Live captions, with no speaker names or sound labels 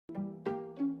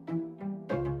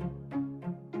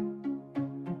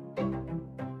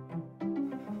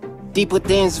Deep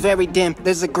within's very dim,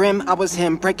 there's a grim, I was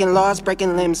him. Breaking laws,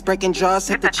 breaking limbs, breaking jaws,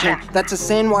 hit the chin. That's a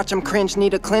sin, watch him cringe,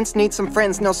 need a clinch, need some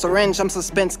friends. No syringe, I'm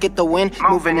suspense, get the win,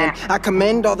 moving in. I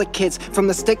commend all the kids, from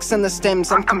the sticks and the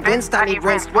stems. I'm convinced I need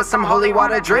rinsed, with some holy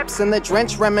water drips in the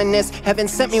drench, reminisce. Heaven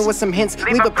sent me with some hints,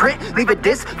 leave a print, leave a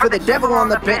diss for the devil on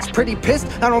the bench. Pretty pissed,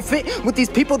 I don't fit with these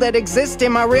people that exist.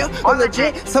 Am I real or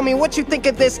legit? Tell me what you think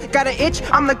of this, got an itch,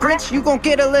 I'm the Grinch. You gon'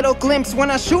 get a little glimpse, when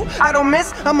I shoot, I don't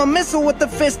miss. I'm a missile with the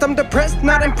fist, I'm depressed,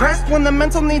 not impressed. When the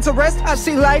mental needs a rest, I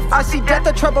see life, I see death.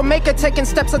 A troublemaker taking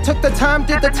steps, I took the time,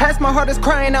 did the test. My heart is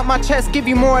crying out my chest, give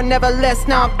you more, never less.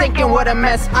 Now I'm thinking what a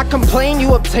mess. I complain,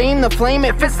 you obtain the flame,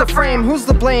 it fits the frame. Who's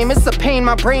the blame? It's the pain,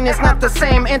 my brain is not the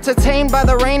same. Entertained by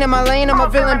the rain in my lane, I'm a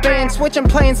villain bane. Switching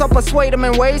planes, I'll persuade them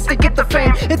in ways to get the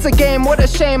fame. It's a game, what a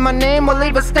shame, my name will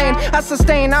leave a stain. I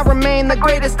sustain, I remain the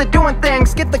greatest at doing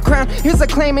things. Get the crown, here's a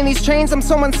claim in these chains. I'm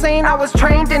so insane, I was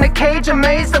trained in a cage,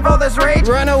 amazed of all this rage.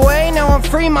 Run away, now I'm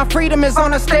free, my freedom is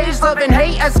on a stage. Love and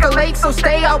hate escalate, so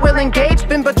stay, I will engage.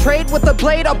 Been betrayed with a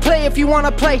blade, I'll play if you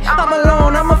wanna play. I'm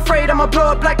alone, I'm afraid, I'ma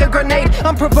blow up like a grenade.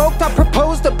 I'm provoked, I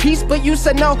proposed a peace, but you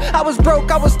said no. I was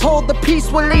broke, I was told the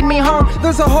peace would lead me home.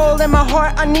 There's a hole in my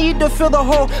heart, I need to fill the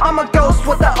hole. I'm a ghost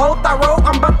with the oath I wrote,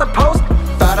 I'm about to post.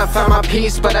 Thought I found my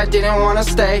peace, but I didn't wanna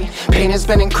stay. Pain has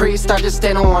been increased, I just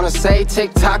didn't wanna say.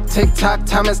 Tick tock,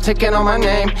 time is ticking on my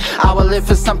name. I will live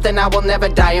for something, I will never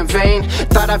die in vain.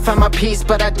 Thought I found my peace,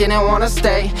 but I didn't wanna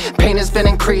stay. Pain has been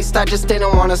increased, I just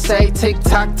didn't wanna say. Tick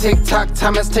tock,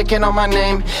 time is ticking on my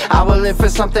name. I will live for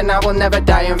something, I will never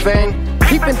die in vain.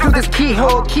 Peeping through this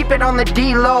keyhole, keep it on the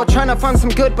D-low. Trying to find some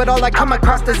good, but all I come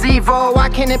across is evil. Why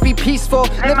can't it be peaceful?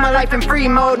 Live my life in free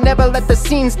mode, never let the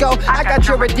scenes go. I got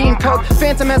your redeem code.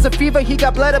 Phantom has a fever, he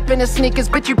got blood up in his sneakers.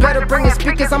 Bitch, you better bring his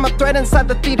speakers. I'm a threat inside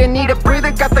the theater, need a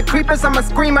breather. Got the creepers, I'm a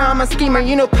screamer, I'm a schemer.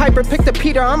 You know Piper picked a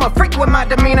Peter, I'm a freak with my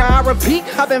demeanor. I repeat,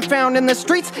 I've been found in the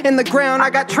streets, in the ground. I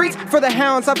got treats for the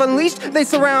hounds I've unleashed. They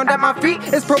surround at my feet,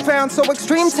 it's profound, so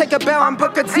extreme. Take a bow, I'm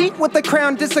Booker T with the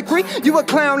crown. Disagree, you a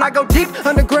clown, I go deep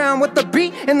underground with the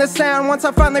beat and the sound. Once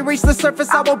I finally reach the surface,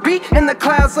 I will be in the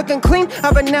clouds looking clean.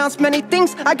 I've announced many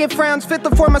things, I get frowns, fit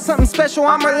the form of something special.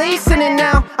 I'm releasing it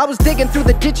now. I was digging through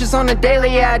the ditches on the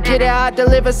daily, yeah I did it. I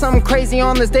delivered something crazy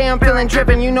on this day, I'm feeling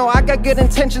driven. You know I got good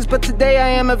intentions, but today I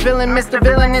am a villain. Mr.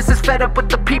 Villainous is fed up with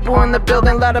the people in the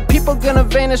building. A lot of people gonna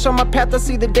vanish on my path, I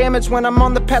see the damage. When I'm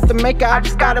on the path to make it, I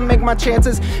just gotta make my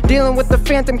chances. Dealing with the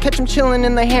phantom, catch him chilling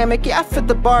in the hammock. Yeah, I fit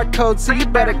the barcode, so you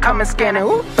better come and scan it.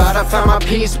 Ooh. Thought I found my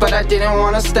peace, but I didn't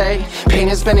wanna stay. Pain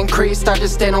has been increased, I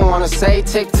just didn't wanna say.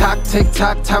 Tick tock,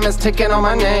 time is ticking on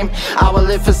my name. I will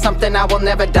live for something, I will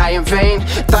never die in vain.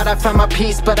 Thought I found my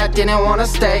peace, but I didn't wanna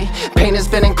stay. Pain has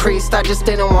been increased, I just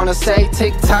didn't wanna say.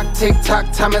 Tick tock,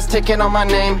 time is ticking on my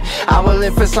name. I will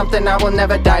live for something, I will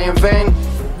never die in vain.